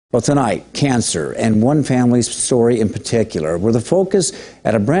Well, tonight, cancer, and one family's story in particular were the focus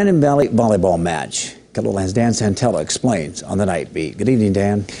at a Brandon Valley volleyball match. KELOLAND's Dan Santella explains on the Night Beat. Good evening,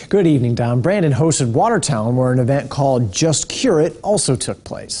 Dan. Good evening, Don. Brandon hosted Watertown, where an event called Just Cure It also took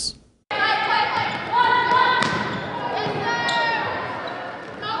place.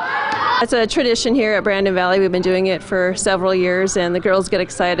 It's a tradition here at Brandon Valley. We've been doing it for several years, and the girls get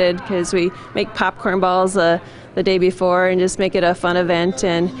excited because we make popcorn balls the day before and just make it a fun event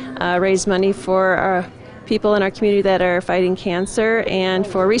and raise money for people in our community that are fighting cancer and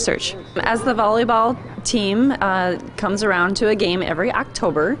for research. As the volleyball team comes around to a game every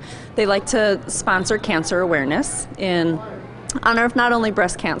October, they like to sponsor cancer awareness in honor of not only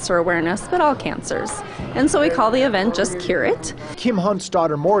breast cancer awareness, but all cancers. And so we call the event Just Cure It. Kim Hunt's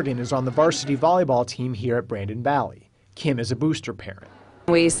daughter Morgan is on the varsity volleyball team here at Brandon Valley. Kim is a booster parent.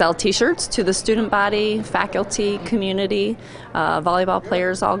 We sell t-shirts to the student body, faculty, community, volleyball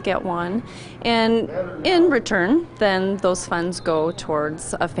players all get one. And in return, then those funds go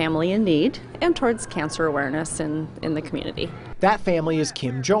towards a family in need and towards cancer awareness in the community. That family is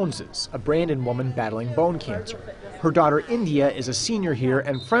Kim Jones's, a Brandon woman battling bone cancer. Her daughter India is a senior here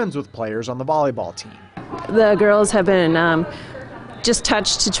and friends with players on the volleyball team. The girls have been just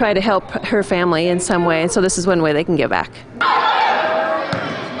touched to try to help her family in some way, and so this is one way they can give back.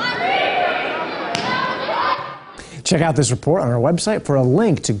 Check out this report on our website for a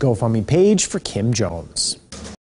link to GoFundMe page for Kim Jones.